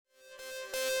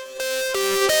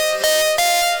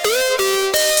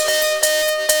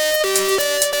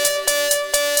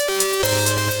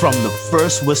from the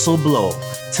first whistle blow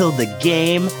till the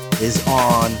game is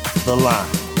on the line.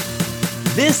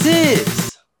 This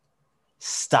is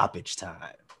stoppage time.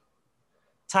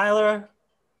 Tyler,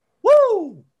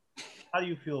 woo! How do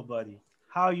you feel, buddy?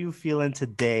 How are you feeling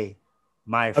today,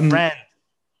 my friend?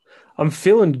 I'm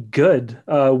feeling good.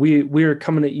 We are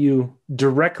coming at you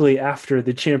directly after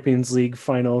the Champions League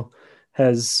final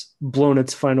has blown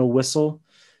its final whistle.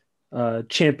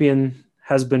 Champion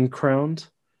has been crowned.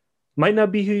 Might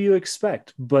not be who you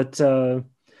expect, but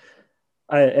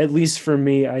at least for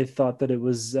me, I thought that it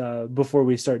was before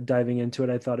we start diving into it.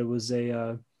 I thought it was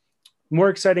a more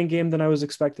exciting game than I was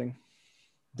expecting.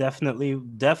 Definitely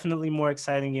more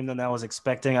exciting game than I was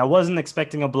expecting. I wasn't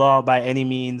expecting a blowout by any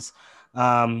means.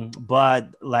 But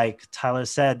like Tyler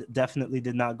said, definitely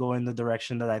did not go in the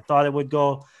direction that I thought it would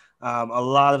go. A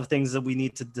lot of things that we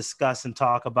need to discuss and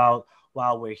talk about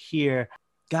while we're here.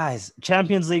 Guys,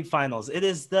 Champions League finals. It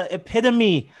is the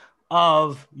epitome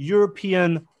of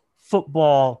European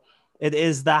football. It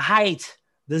is the height,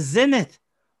 the zenith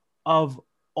of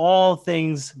all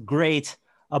things great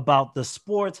about the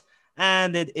sport.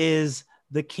 And it is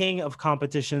the king of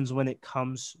competitions when it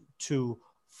comes to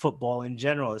football in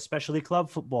general, especially club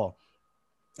football.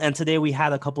 And today we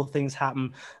had a couple of things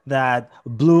happen that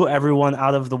blew everyone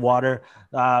out of the water.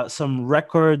 Some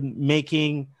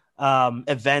record-making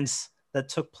events that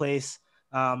took place.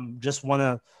 Just want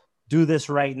to do this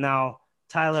right now.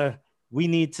 Tyler, we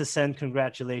need to send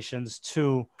congratulations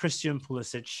to Christian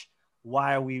Pulisic.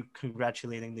 Why are we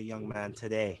congratulating the young man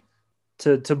today?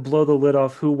 To blow the lid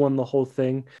off who won the whole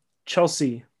thing,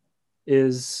 Chelsea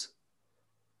is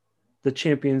the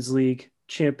Champions League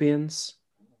champions,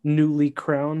 newly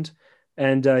crowned,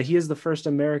 and he is the first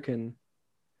American,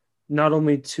 not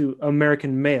only to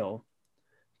American male,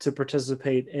 to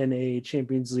participate in a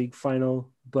Champions League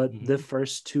final, but the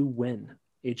first to win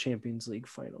a Champions League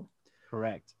final.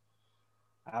 Correct.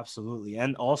 Absolutely.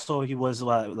 And also he was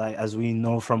like as we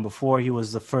know from before, he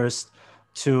was the first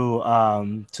to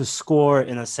score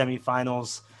in a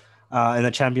semifinals in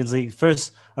the Champions League.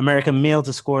 First American male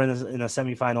to score in a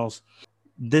semifinals.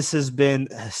 This has been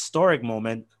a historic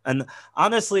moment. And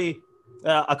honestly,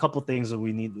 a couple things that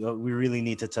we really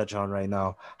need to touch on right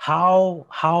now. How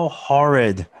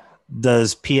horrid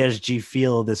does PSG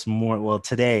feel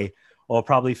today, or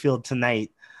probably feel tonight,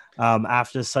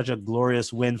 after such a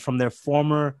glorious win from their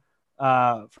former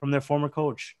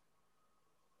coach?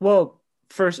 Well,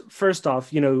 first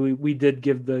off, we did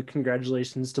give the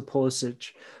congratulations to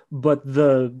Pulisic, but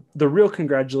the real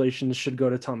congratulations should go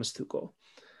to Thomas Tuchel.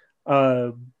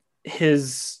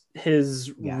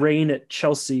 His reign at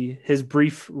Chelsea, his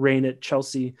brief reign at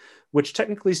Chelsea, which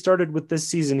technically started with this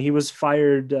season. He was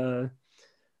fired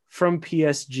from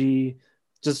PSG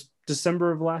just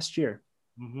December of last year.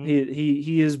 Mm-hmm.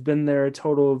 He has been there a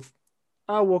total of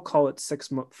we'll call it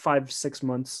 5-6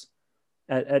 months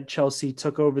at Chelsea.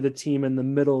 Took over the team in the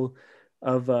middle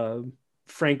of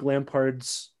Frank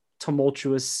Lampard's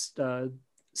tumultuous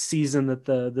season that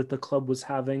the club was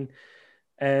having,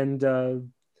 and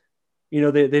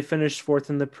they finished fourth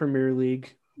in the Premier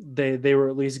League. They were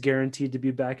at least guaranteed to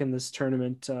be back in this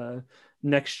tournament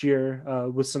next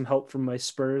year with some help from my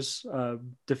Spurs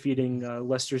defeating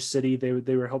Leicester City.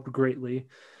 They were helped greatly.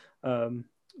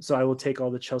 So I will take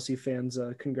all the Chelsea fans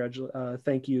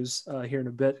thank yous here in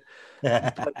a bit.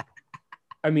 But,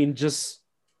 I mean, just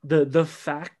the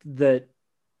fact that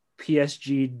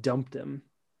PSG dumped him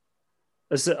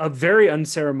very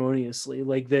unceremoniously.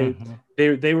 Like they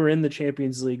were in the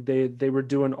Champions League. They were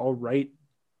doing all right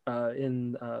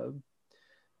in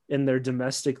their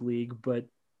domestic league, but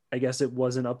I guess it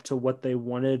wasn't up to what they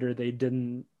wanted, or they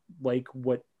didn't like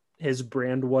what his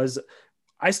brand was.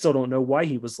 I still don't know why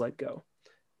he was let go.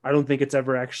 I don't think it's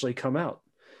ever actually come out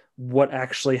what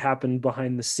actually happened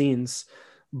behind the scenes,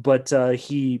 but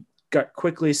he got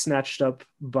quickly snatched up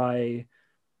by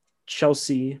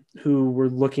Chelsea, who were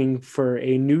looking for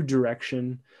a new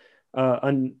direction,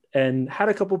 and had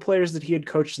a couple players that he had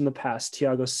coached in the past.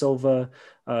 Thiago Silva,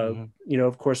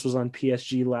 of course, was on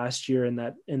PSG last year in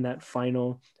that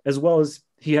final, as well as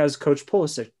he has coached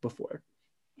Pulisic before.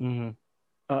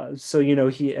 So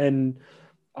he, and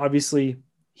obviously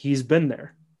he's been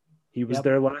there. He was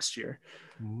there last year.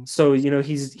 So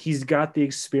he's got the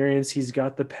experience, he's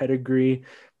got the pedigree.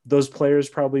 Those players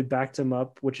probably backed him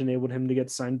up, which enabled him to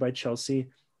get signed by Chelsea.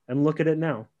 And look at it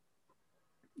now.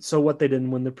 So what, they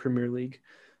didn't win the Premier League.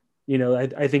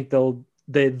 I think who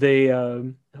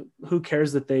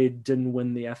cares that they didn't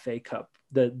win the FA Cup,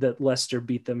 that Leicester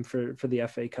beat them for the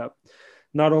FA Cup.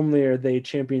 Not only are they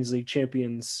Champions League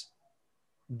champions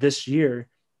this year,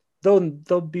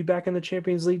 they'll be back in the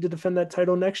Champions League to defend that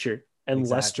title next year. and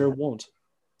Exactly. Leicester won't.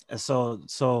 So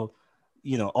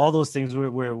all those things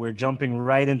we're jumping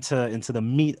right into the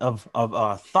meat of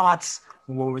thoughts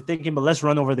what we're thinking, but let's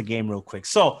run over the game real quick.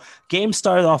 So game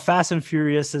started off fast and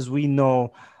furious, as we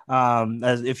know.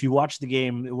 As if you watch the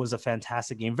game, it was a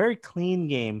fantastic game, very clean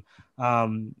game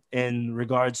in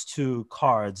regards to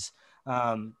cards.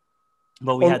 But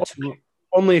we had two.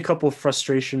 Only a couple of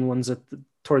frustration ones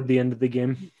toward the end of the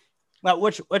game.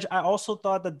 Which I also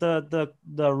thought that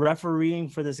the refereeing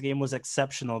for this game was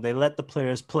exceptional. They let the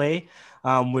players play,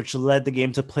 which led the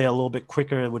game to play a little bit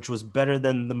quicker, which was better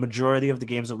than the majority of the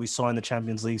games that we saw in the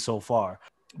Champions League so far.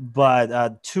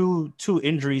 But two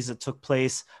injuries that took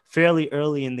place fairly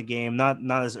early in the game, not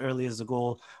as early as the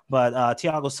goal, but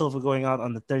Thiago Silva going out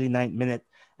on the 39th minute,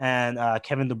 and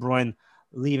Kevin De Bruyne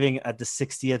leaving at the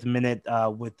 60th minute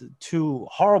with two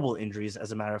horrible injuries,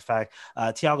 as a matter of fact.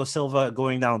 Thiago Silva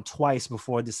going down twice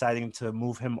before deciding to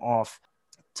move him off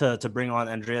to bring on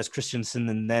Andreas Christensen.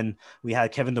 And then we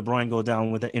had Kevin De Bruyne go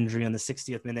down with an injury on the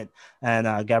 60th minute,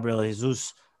 and Gabriel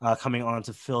Jesus coming on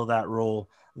to fill that role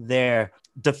there.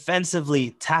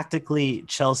 Defensively, tactically,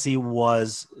 Chelsea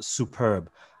was superb.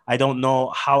 I don't know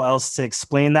how else to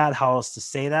explain that, how else to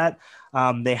say that.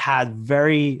 They had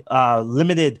very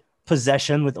limited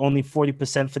possession with only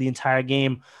 40% for the entire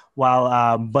game,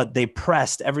 but they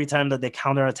pressed every time that they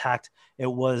counterattacked.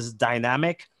 It was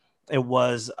dynamic. It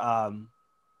was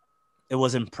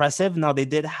impressive. Now, they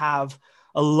did have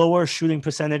a lower shooting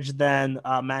percentage than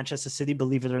Manchester City,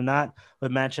 believe it or not,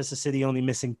 but Manchester City only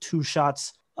missing 2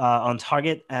 shots on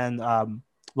target, and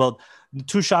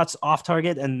 2 shots off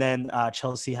target, and then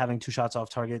Chelsea having 2 shots off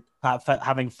target,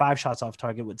 having 5 shots off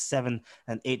target with 7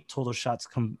 and 8 total shots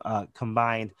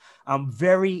combined.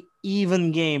 Very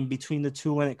even game between the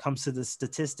two when it comes to the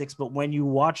statistics. But when you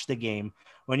watch the game,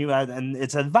 and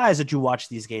it's advised that you watch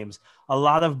these games, a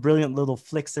lot of brilliant little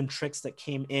flicks and tricks that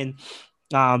came in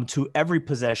to every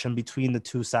possession between the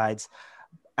two sides.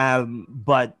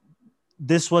 But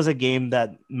this was a game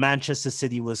that Manchester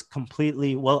City was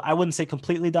completely, well, I wouldn't say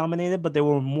completely dominated, but they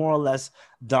were more or less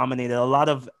dominated. A lot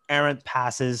of errant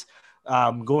passes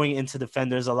going into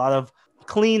defenders, a lot of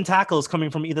clean tackles coming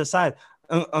from either side.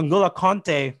 N'Golo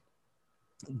Kanté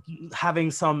having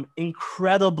some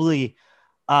incredibly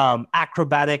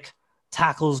acrobatic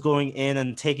tackles going in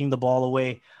and taking the ball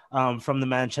away from the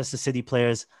Manchester City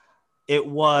players. It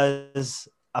was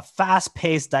a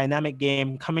fast-paced, dynamic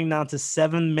game coming down to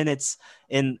 7 minutes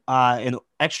in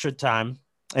extra time,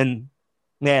 in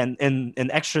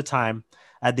extra time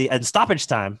and stoppage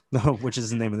time, which is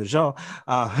the name of the show,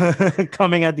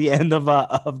 coming at the end of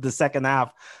the second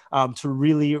half to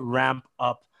really ramp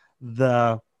up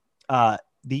the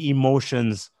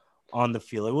emotions on the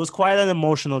field. It was quite an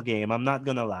emotional game, I'm not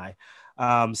gonna lie.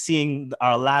 Seeing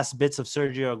our last bits of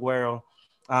Sergio Aguero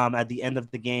at the end of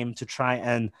the game to try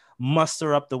and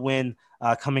muster up the win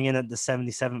coming in at the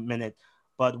 77th minute,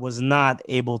 but was not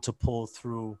able to pull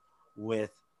through with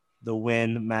the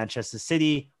win. Manchester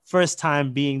City, first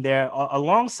time being there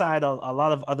alongside a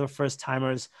lot of other first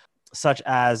timers, such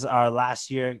as our last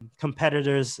year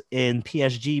competitors in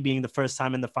PSG being the first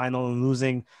time in the final and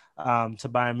losing to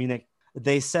Bayern Munich.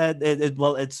 They said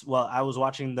I was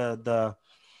watching the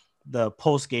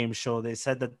post-game show. They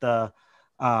said that the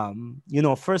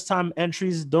first time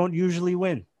entries don't usually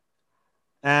win,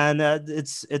 and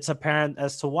it's apparent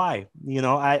as to why.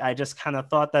 I just kind of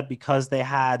thought that because they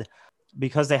had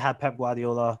Pep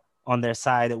Guardiola on their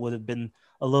side, it would have been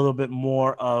a little bit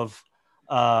more of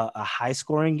a high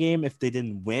scoring game. If they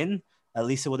didn't win, at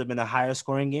least it would have been a higher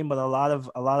scoring game. But a lot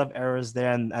of errors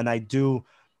there, and I do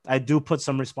put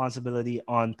some responsibility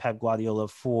on Pep Guardiola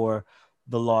for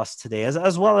the loss today,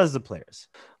 as well as the players.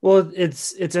 Well,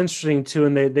 it's interesting too,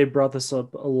 and they brought this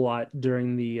up a lot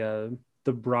during the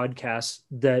broadcast,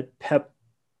 that Pep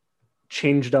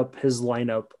changed up his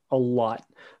lineup a lot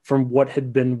from what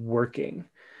had been working.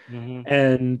 Mm-hmm.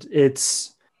 And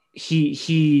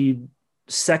he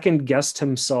second guessed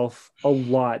himself a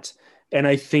lot, and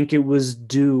I think it was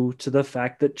due to the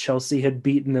fact that Chelsea had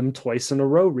beaten them twice in a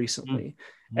row recently.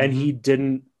 Mm-hmm. And he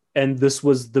didn't, and this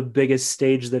was the biggest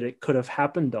stage that it could have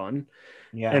happened on.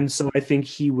 Yeah. And so I think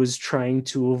he was trying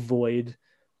to avoid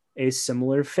a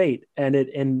similar fate,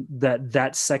 and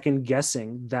that second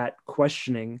guessing, that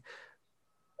questioning,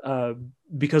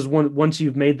 because once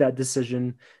you've made that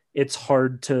decision, it's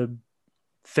hard to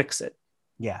fix it.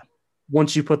 Yeah.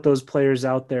 Once you put those players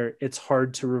out there, it's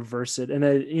hard to reverse it. And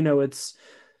it's,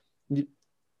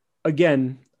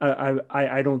 again,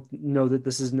 I don't know that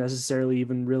this is necessarily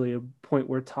even really a point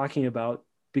we're talking about,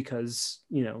 because,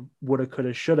 woulda,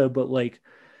 coulda, shoulda, but like,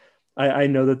 I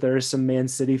know that there are some Man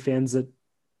City fans that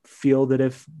feel that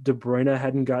if De Bruyne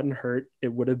hadn't gotten hurt,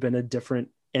 it would have been a different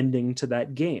ending to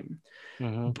that game.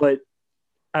 Mm-hmm. But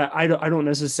I don't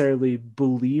necessarily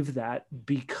believe that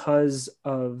because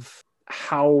of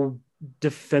how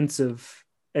defensive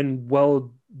and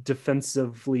well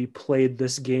defensively played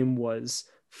this game was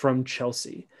from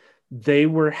Chelsea. They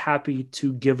were happy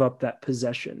to give up that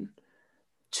possession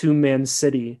to Man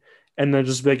City and then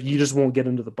just be like, you just won't get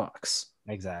into the box.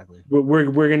 Exactly.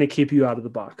 We're going to keep you out of the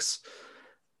box.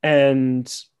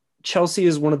 And Chelsea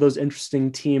is one of those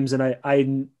interesting teams. And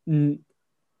I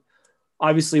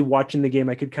obviously watching the game,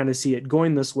 I could kind of see it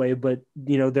going this way, but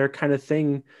their kind of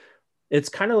thing, it's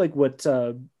kind of like what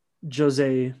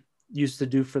Jose used to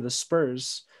do for the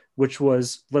Spurs, which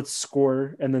was let's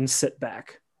score and then sit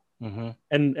back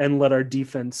and let our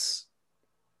defense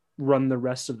run the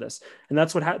rest of this. And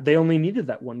that's what they only needed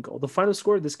that one goal. The final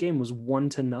score of this game was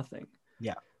 1-0.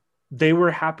 Yeah. They were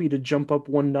happy to jump up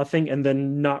 1-0 and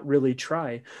then not really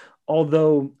try.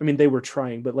 Although, I mean, they were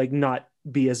trying, but like not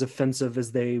be as offensive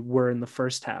as they were in the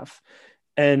first half.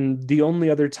 And the only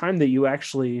other time that you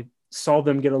actually saw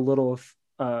them get a little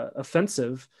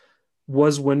offensive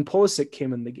was when Pulisic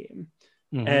came in the game.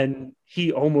 And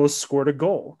he almost scored a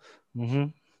goal.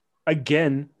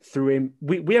 Again, through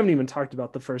we haven't even talked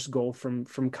about the first goal from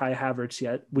Kai Havertz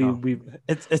yet.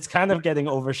 It's kind of getting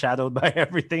overshadowed by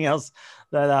everything else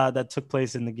that took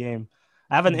place in the game.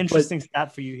 I have an interesting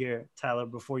stat for you here, Tyler,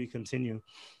 before you continue.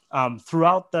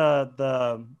 Throughout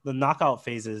the knockout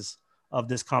phases of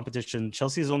this competition,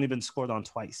 Chelsea has only been scored on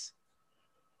twice.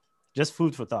 Just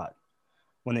food for thought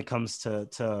when it comes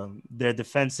to their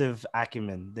defensive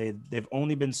acumen. They've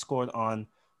only been scored on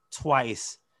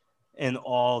twice in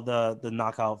all the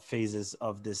knockout phases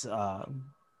of this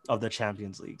of the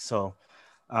Champions League. So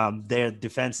their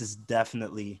defense is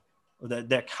definitely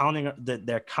their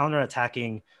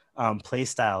counterattacking play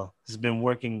style has been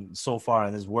working so far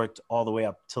and has worked all the way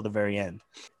up till the very end.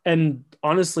 And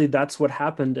honestly, that's what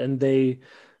happened. And they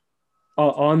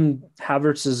on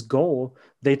Havertz's goal,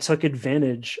 they took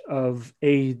advantage of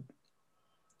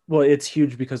it's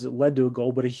huge because it led to a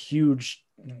goal, but a huge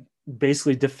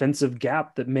basically defensive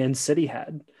gap that Man City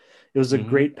had. It was a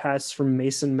great pass from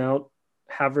Mason Mount.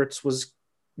 Havertz was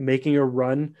making a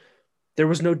run. There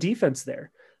was no defense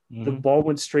there. The ball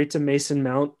went straight to Mason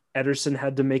Mount. Ederson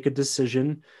had to make a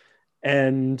decision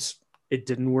and it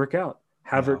didn't work out.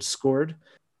 Havertz scored,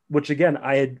 which again,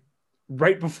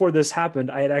 right before this happened,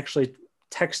 I had actually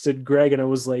texted Greg and I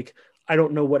was like, I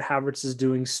don't know what Havertz is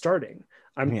doing starting.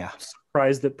 I'm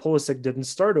surprised that Pulisic didn't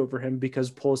start over him because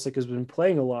Pulisic has been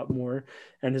playing a lot more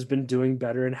and has been doing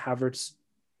better and Havertz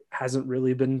hasn't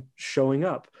really been showing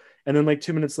up. And then like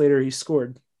 2 minutes later, he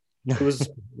scored. It was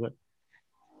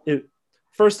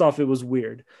first off, it was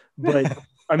weird, but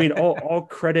I mean, all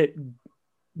credit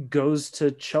goes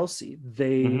to Chelsea.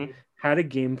 They had a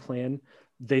game plan.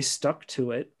 They stuck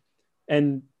to it.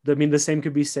 And I mean, the same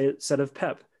could be said of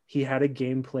Pep. He had a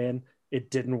game plan. It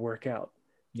didn't work out.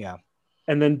 Yeah.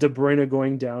 And then De Bruyne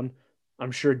going down,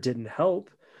 I'm sure didn't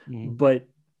help, but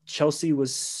Chelsea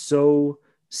was so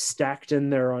stacked in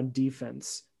there on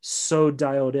defense, so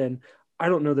dialed in. I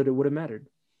don't know that it would have mattered.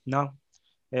 No,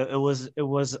 it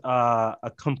was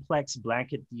a complex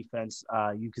blanket defense.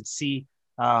 You could see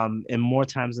in more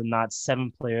times than not,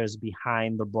 7 players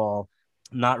behind the ball,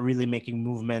 not really making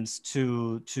movements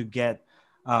to get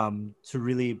to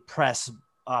really press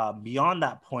beyond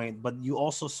that point. But you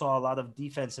also saw a lot of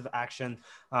defensive action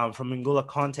from N'Golo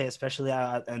Kante, especially,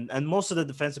 and most of the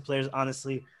defensive players,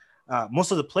 honestly,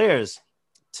 most of the players,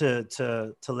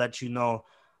 to let you know,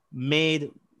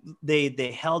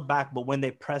 they held back, but when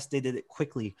they pressed, they did it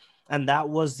quickly. And that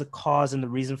was the cause and the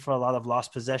reason for a lot of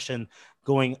lost possession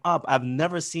going up. I've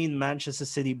never seen Manchester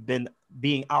City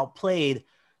being outplayed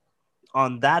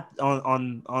on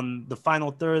the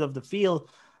final third of the field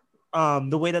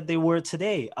the way that they were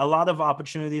today. A lot of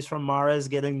opportunities from Mahrez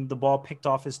getting the ball picked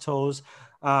off his toes.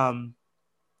 A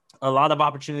lot of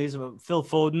opportunities. Phil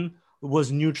Foden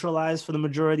was neutralized for the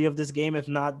majority of this game, if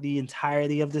not the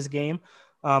entirety of this game.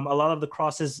 A lot of the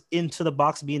crosses into the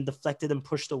box being deflected and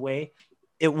pushed away.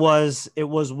 It was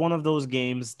one of those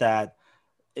games that,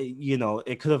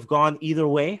 it could have gone either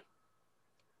way.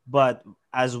 But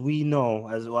as we know,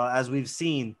 as well as we've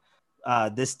seen,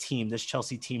 this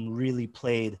Chelsea team really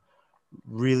played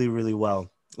really, really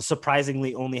well.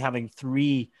 Surprisingly, only having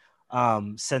 3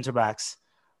 center backs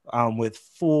with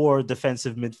 4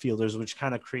 defensive midfielders, which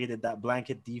kind of created that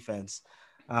blanket defense.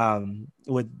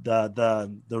 With the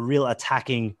real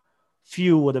attacking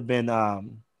few would have been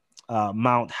Mount,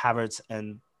 Havertz,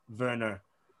 and Werner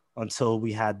until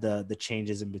we had the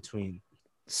changes in between.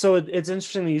 So it's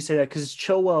interesting that you say that because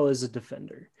Chilwell is a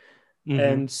defender, Mm-hmm.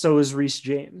 and so is Reece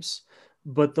James.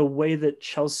 But the way that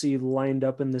Chelsea lined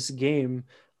up in this game,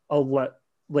 I'll let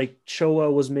like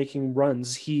Chilwell was making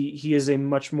runs. He is a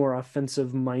much more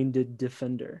offensive minded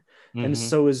defender, and Mm-hmm.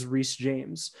 so is Reece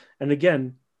James. And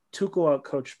again, Tuchel out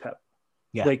coached Pep,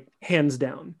 Yeah. like hands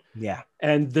down. Yeah.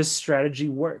 And this strategy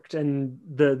worked. And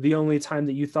the only time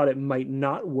that you thought it might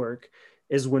not work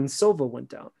is when Silva went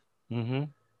down. Mm-hmm.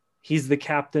 He's the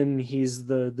captain. He's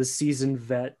the seasoned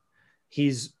vet.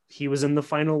 He was in the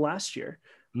final last year,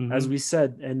 as Mm-hmm. we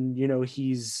said, and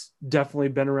he's definitely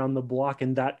been around the block,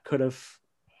 and that could have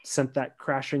sent that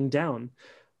crashing down.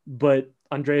 But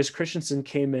Andreas Christensen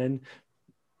came in,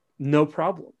 no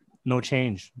problem. No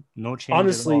change. No change at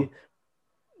Honestly,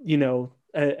 all.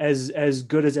 as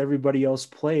good as everybody else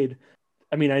played,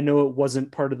 I mean, I know it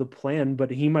wasn't part of the plan,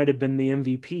 but he might have been the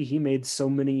MVP. He made so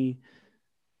many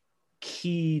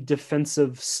key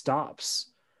defensive stops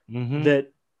Mm-hmm.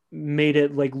 that made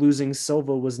it like losing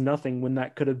Silva was nothing when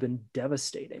that could have been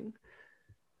devastating.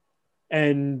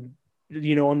 And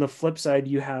on the flip side,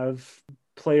 you have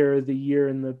player of the year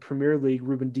in the Premier League,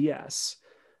 Ruben Diaz,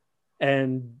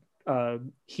 and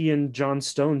he and John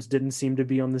Stones didn't seem to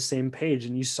be on the same page,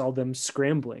 and you saw them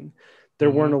scrambling. There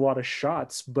weren't Mm-hmm. a lot of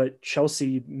shots, but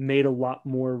Chelsea made a lot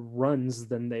more runs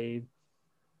than they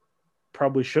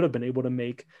probably should have been able to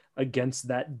make against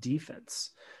that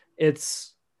defense.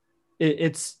 It's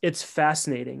it's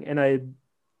fascinating, and I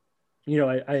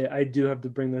do have to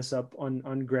bring this up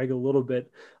on Greg a little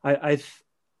bit. I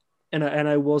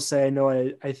will say, I know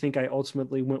I think I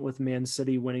ultimately went with Man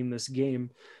City winning this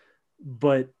game,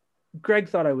 but Greg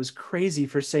thought I was crazy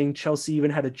for saying Chelsea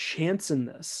even had a chance in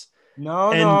this.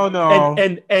 No, And no, and no.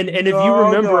 and and and if you No,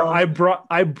 remember, no.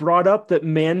 I brought up that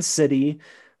Man City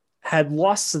had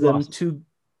lost to them Lost.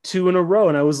 two in a row,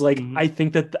 and I was like, Mm-hmm.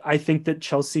 I think that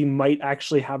Chelsea might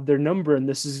actually have their number, and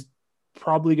this is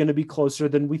probably going to be closer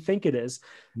than we think it is.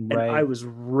 And I Right. was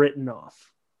written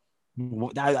off.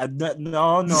 No,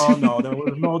 no,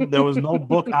 no. There was no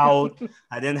book out.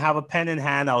 I didn't have a pen in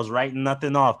hand. I was writing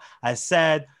nothing off. I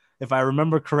said, if I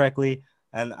remember correctly,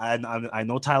 and I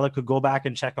know Tyler could go back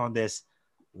and check on this.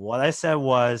 What I said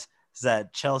was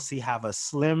that Chelsea have a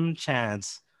slim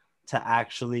chance to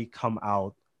actually come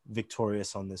out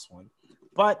victorious on this one.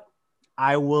 But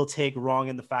I will take wrong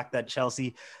in the fact that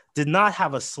Chelsea did not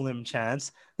have a slim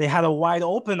chance. They had a wide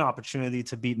open opportunity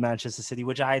to beat Manchester City,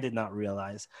 which I did not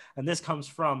realize. And this comes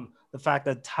from the fact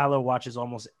that Tyler watches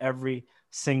almost every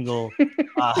single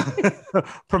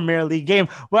Premier League game.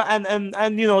 Well, and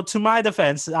to my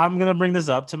defense, I'm gonna bring this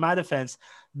up. To my defense,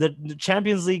 the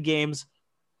Champions League games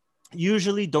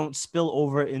usually don't spill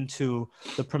over into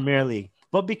the Premier League.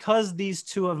 But because these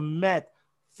two have met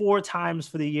 4 times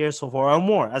for the year so far, or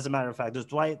more, as a matter of fact, there's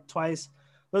twice,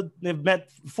 but they've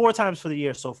met 4 times for the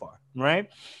year so far, right?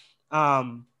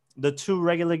 The 2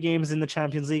 regular games in the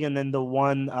Champions League, and then the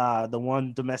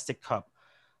one domestic cup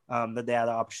that they had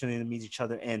the opportunity to meet each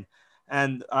other in.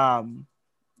 And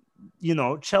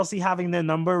Chelsea having their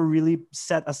number really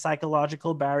set a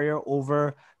psychological barrier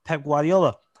over Pep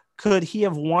Guardiola. Could he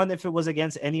have won if it was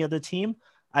against any other team?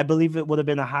 I believe it would have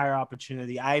been a higher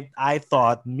opportunity. I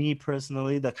thought, me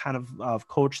personally, the kind of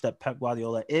coach that Pep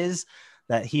Guardiola is,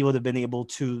 that he would have been able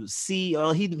to see.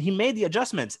 He made the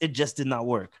adjustments. It just did not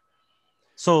work.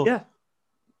 So Yeah,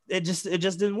 it just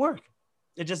didn't work.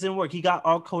 It just didn't work. He got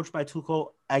out coached by Tuchel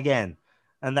again,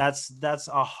 and that's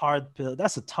a hard pill.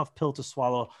 That's a tough pill to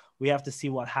swallow. We have to see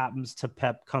what happens to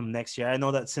Pep come next year. I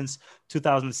know that since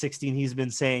 2016, he's been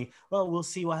saying, "Well, we'll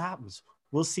see what happens.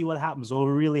 We'll see what happens. We'll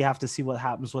really have to see what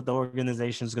happens. What the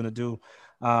organization is going to do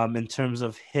in terms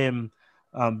of him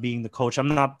being the coach." I'm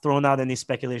not throwing out any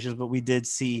speculations, but we did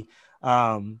see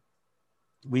a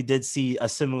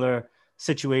similar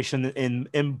situation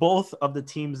in both of the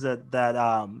teams that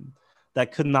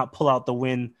could not pull out the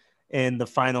win in the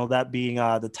final, that being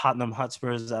the Tottenham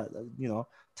Hotspurs,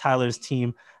 Tyler's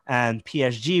team, and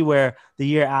PSG, where the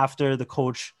year after the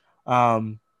coach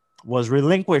was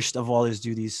relinquished of all his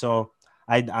duties. So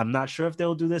I'm not sure if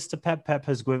they'll do this to Pep. Pep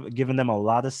has given them a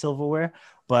lot of silverware,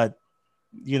 but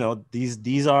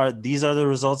these are the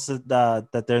results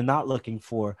that they're not looking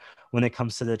for when it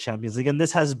comes to the Champions League, and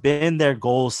this has been their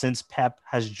goal since Pep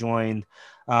has joined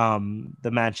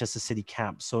the Manchester City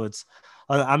camp. So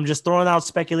I'm just throwing out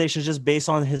speculations just based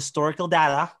on historical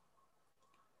data.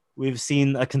 We've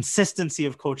seen a consistency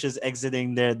of coaches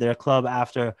exiting their club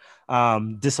after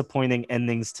disappointing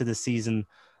endings to the season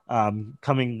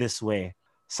coming this way.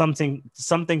 Something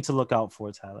to look out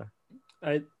for, Tyler.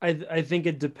 I think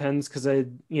it depends because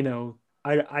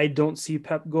I don't see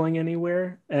Pep going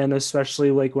anywhere, and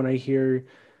especially like when I hear,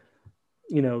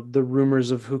 the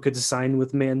rumors of who could sign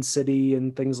with Man City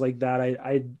and things like that.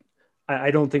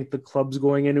 I don't think the club's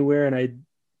going anywhere, and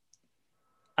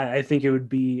I think it would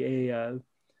be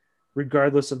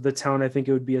regardless of the town, I think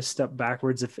it would be a step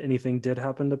backwards if anything did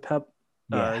happen to Pep,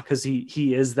 because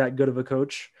he is that good of a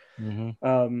coach.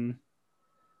 Mm-hmm.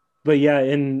 But yeah,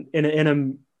 in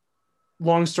a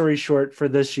long story short, for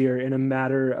this year, in a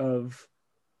matter of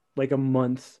like a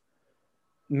month,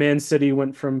 Man City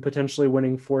went from potentially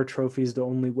winning 4 trophies to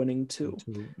only winning 2.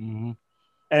 Mm-hmm.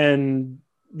 And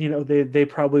they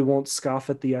probably won't scoff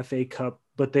at the FA Cup,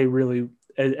 but they really,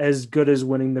 as good as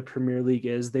winning the Premier League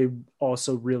is, they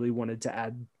also really wanted to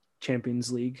add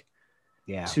Champions League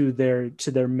to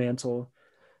their mantle,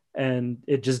 and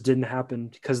it just didn't happen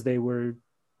because they were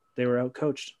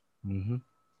outcoached. Mm-hmm.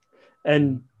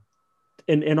 And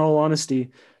in all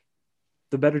honesty,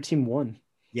 the better team won.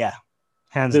 Yeah,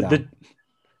 hands down.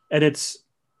 And it's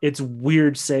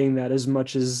weird saying that, as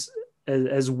much as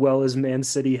well as Man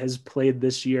City has played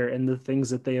this year and the things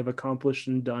that they have accomplished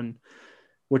and done,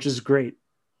 which is great.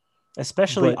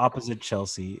 Especially opposite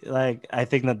Chelsea. Like, I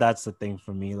think that's the thing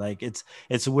for me. Like,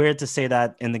 it's weird to say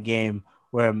that in the game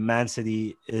where Man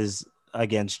City is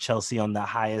against Chelsea on the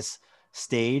highest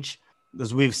stage,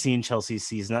 because we've seen Chelsea's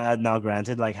season. Now,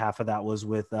 granted, like half of that was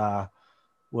with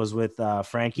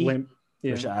Frankie,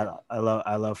 which I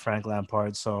love Frank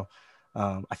Lampard. So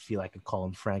I feel like I could call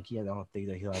him Frankie. I don't think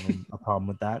that he'll have a problem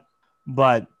with that.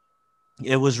 But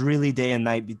it was really day and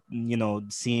night,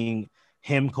 seeing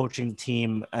him coaching the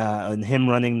team and him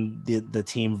running the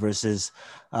team versus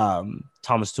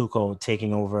Thomas Tuchel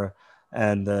taking over,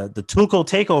 and the Tuchel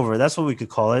takeover. That's what we could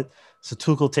call it. It's a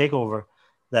Tuchel takeover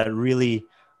that really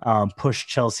pushed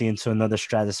Chelsea into another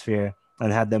stratosphere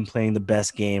and had them playing the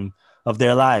best game of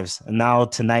their lives. And now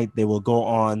tonight they will go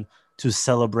on to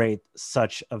celebrate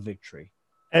such a victory.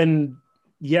 And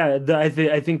yeah, I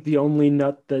think the only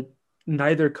nut that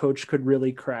neither coach could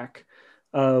really crack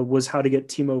was how to get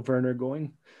Timo Werner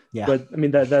going. Yeah. But I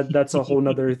mean, that's a whole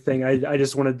nother thing. I did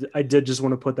just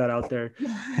want to put that out there.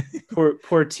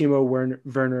 Poor Timo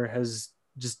Werner has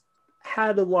just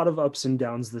had a lot of ups and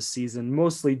downs this season,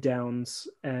 mostly downs.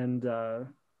 And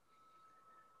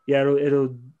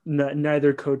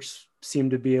neither coach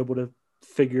seemed to be able to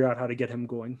figure out how to get him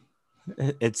going.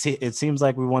 It seems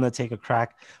like we want to take a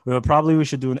crack. We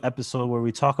should do an episode where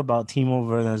we talk about Timo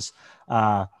Werner's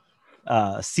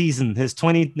season, his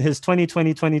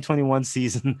 2020-2021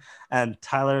 season, and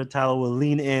Tyler will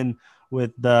lean in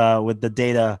with the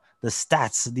data, the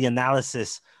stats, the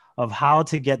analysis of how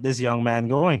to get this young man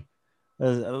going.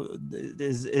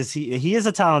 He is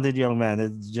a talented young man.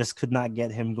 It just could not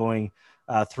get him going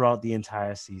throughout the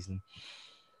entire season.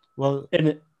 Well,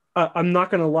 and I'm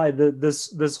not going to lie,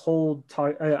 this whole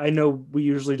talk, I know we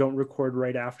usually don't record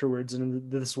right afterwards,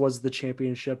 and this was the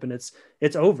championship, and it's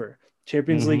over.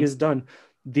 Champions League is done.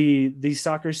 The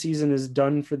soccer season is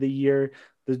done for the year.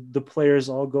 The players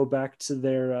all go back to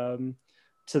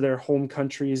their home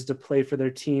countries to play for their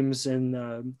teams,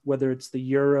 and whether it's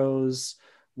the Euros,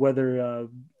 whether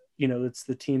it's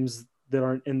the teams that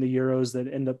aren't in the Euros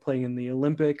that end up playing in the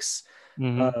Olympics.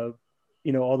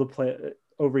 All the play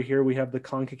over here. We have the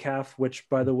CONCACAF, which,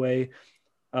 by the way,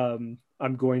 I'm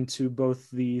going to both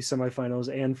the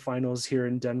semifinals and finals here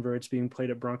in Denver. It's being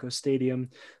played at Bronco Stadium.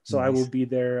 So nice. I will be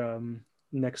there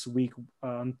next week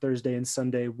on Thursday and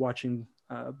Sunday watching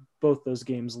both those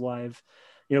games live.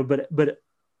 But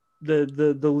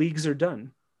the leagues are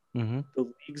done.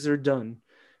 The leagues are done.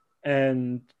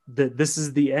 And this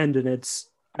is the end. And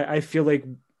I feel like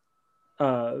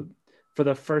for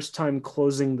the first time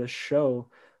closing the show,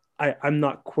 I'm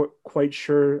not quite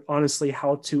sure, honestly,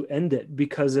 how to end it,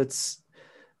 because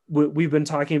we've been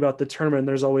talking about the tournament, and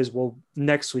there's always, well,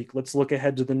 next week, let's look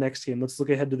ahead to the next game. Let's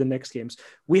look ahead to the next games.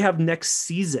 We have next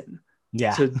season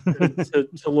to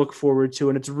look forward to.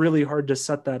 And it's really hard to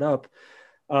set that up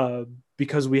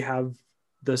because we have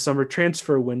the summer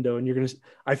transfer window, and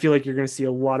I feel like you're going to see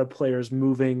a lot of players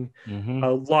moving,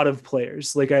 a lot of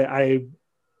players. Like I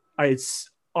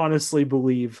honestly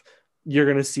believe you're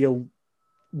going to see a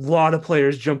lot of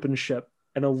players jumping ship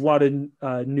and a lot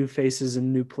of new faces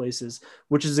and new places,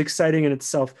 which is exciting in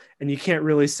itself. And you can't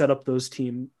really set up those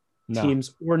teams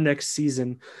or next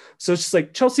season. So it's just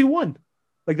like Chelsea won.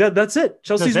 Like that's it.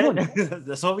 Chelsea's won.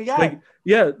 That's what we got. Like,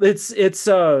 yeah, it's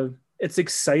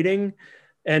exciting,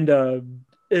 and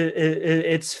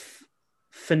it's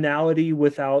finality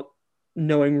without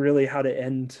knowing really how to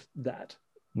end that.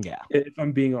 Yeah, if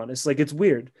I'm being honest, like, it's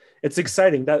weird. It's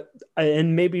exciting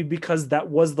and maybe because that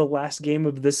was the last game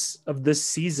of this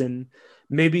season,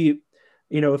 maybe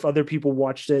if other people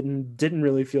watched it and didn't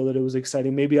really feel that it was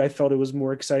exciting, maybe I felt it was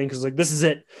more exciting because like this is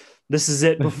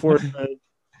it before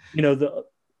the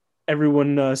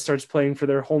everyone starts playing for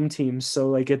their home teams. So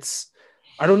like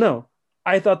I don't know.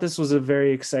 I thought this was a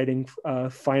very exciting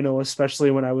final,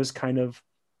 especially when I was kind of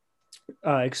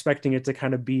expecting it to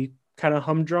kind of be kind of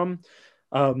humdrum.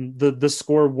 The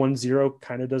score 1-0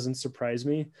 kind of doesn't surprise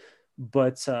me,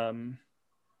 but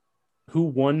who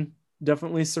won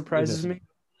definitely surprises me.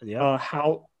 Yeah.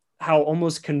 How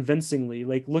almost convincingly,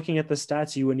 like looking at the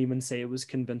stats, you wouldn't even say it was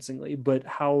convincingly, but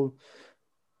how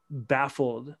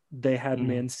baffled they had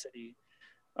Man City,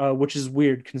 which is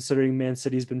weird considering Man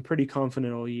City's been pretty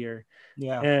confident all year.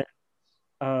 Yeah.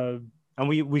 And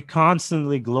we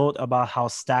constantly gloat about how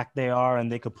stacked they are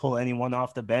and they could pull anyone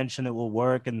off the bench and it will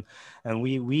work. And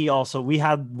we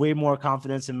had way more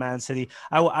confidence in Man City.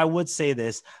 I would say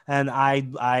this, and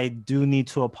I do need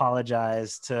to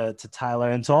apologize to Tyler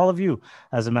and to all of you,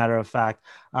 as a matter of fact.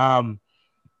 I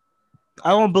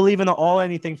don't believe in an all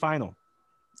anything final.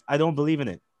 I don't believe in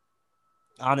it,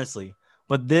 honestly.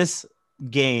 But this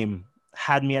game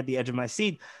had me at the edge of my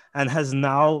seat and has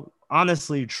now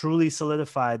honestly truly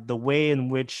solidified the way in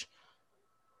which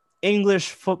English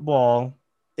football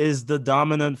is the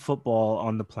dominant football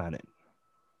on the planet.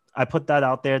 I put that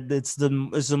out there. It's the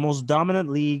most dominant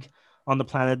league on the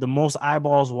planet. The most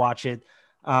eyeballs watch it,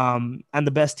 and the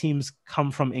best teams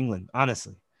come from England.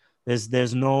 Honestly,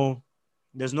 there's no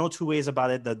two ways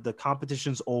about it. The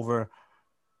competition's over.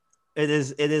 It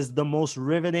is the most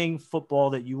riveting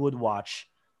football that you would watch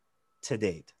to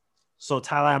date. So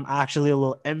Tyler, I'm actually a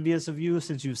little envious of you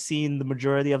since you've seen the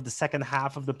majority of the second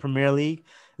half of the Premier League,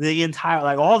 the entire,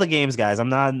 like all the games, guys. I'm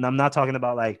not talking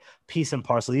about like piece and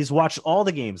parcel. He's watched all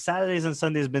the games. Saturdays and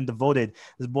Sundays been devoted.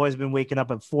 This boy's been waking up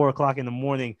at 4:00 in the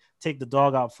morning, take the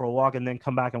dog out for a walk, and then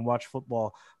come back and watch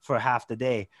football for half the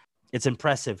day. It's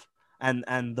impressive.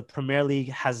 And the Premier League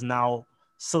has now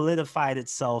solidified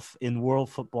itself in world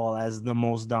football as the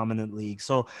most dominant league.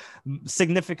 So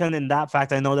significant in that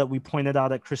fact. I know that we pointed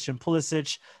out at Christian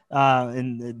Pulisic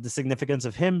in the significance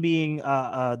of him being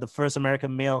the first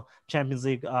American male Champions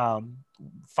League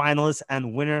finalist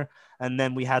and winner. And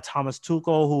then we had Thomas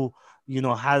Tuchel, who,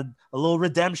 had a little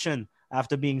redemption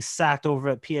after being sacked over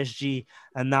at PSG.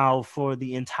 And now for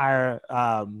the entire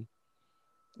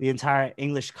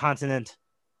English continent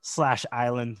 /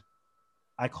 island,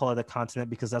 I call it a continent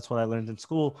because that's what I learned in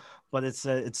school, but it's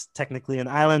technically an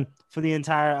island for the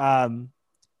entire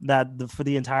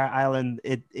island.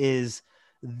 It is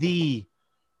the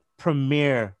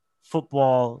premier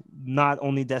football, not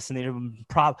only destination,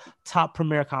 top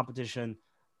premier competition,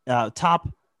 top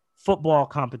football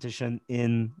competition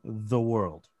in the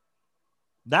world.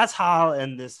 That's how I'll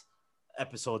end this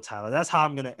episode, Tyler. That's how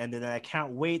I'm gonna end it, and I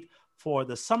can't wait for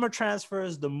the summer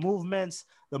transfers, the movements,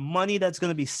 the money that's going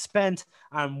to be spent.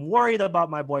 I'm worried about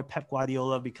my boy Pep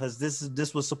Guardiola because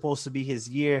this was supposed to be his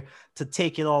year to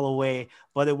take it all away,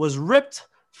 but it was ripped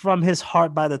from his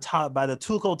heart by the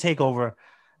Tuchel takeover,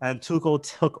 and Tuchel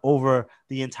took over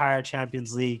the entire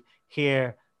Champions League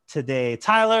here today.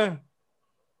 Tyler,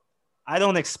 I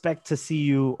don't expect to see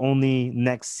you only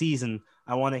next season.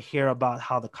 I want to hear about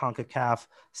how the CONCACAF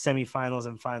semifinals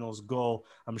and finals go.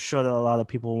 I'm sure that a lot of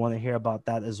people want to hear about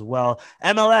that as well.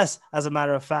 MLS, as a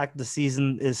matter of fact, the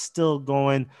season is still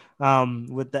going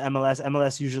with the MLS.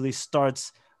 MLS usually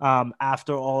starts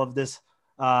after all of this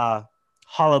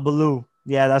hullabaloo.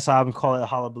 Yeah, that's how I'm calling it,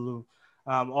 hullabaloo.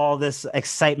 All this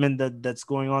excitement that's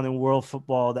going on in world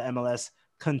football, the MLS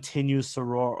continues to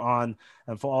roar on.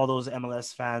 And for all those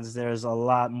MLS fans, there's a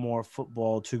lot more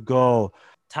football to go.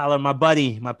 Tyler, my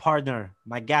buddy, my partner,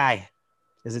 my guy,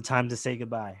 is it time to say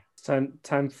goodbye? It's time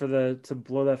to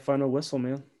blow that final whistle,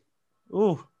 man.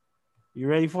 Ooh, you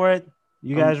ready for it?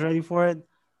 You guys ready for it?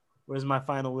 Where's my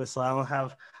final whistle?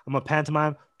 I'm a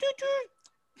pantomime.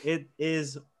 It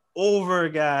is over,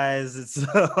 guys. It's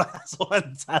the last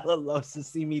one. Tyler loves to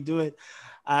see me do it.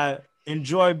 I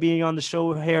enjoy being on the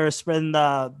show here, spreading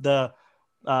the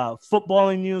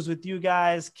footballing news with you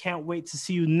guys. Can't wait to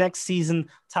see you next season.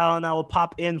 Tyler and I will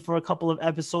pop in for a couple of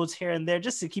episodes here and there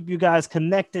just to keep you guys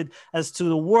connected as to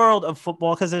the world of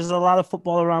football, because there's a lot of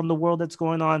football around the world that's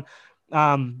going on.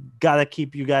 Gotta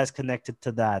keep you guys connected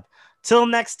to that. Till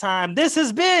next time, this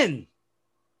has been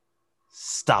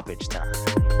Stoppage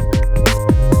Time.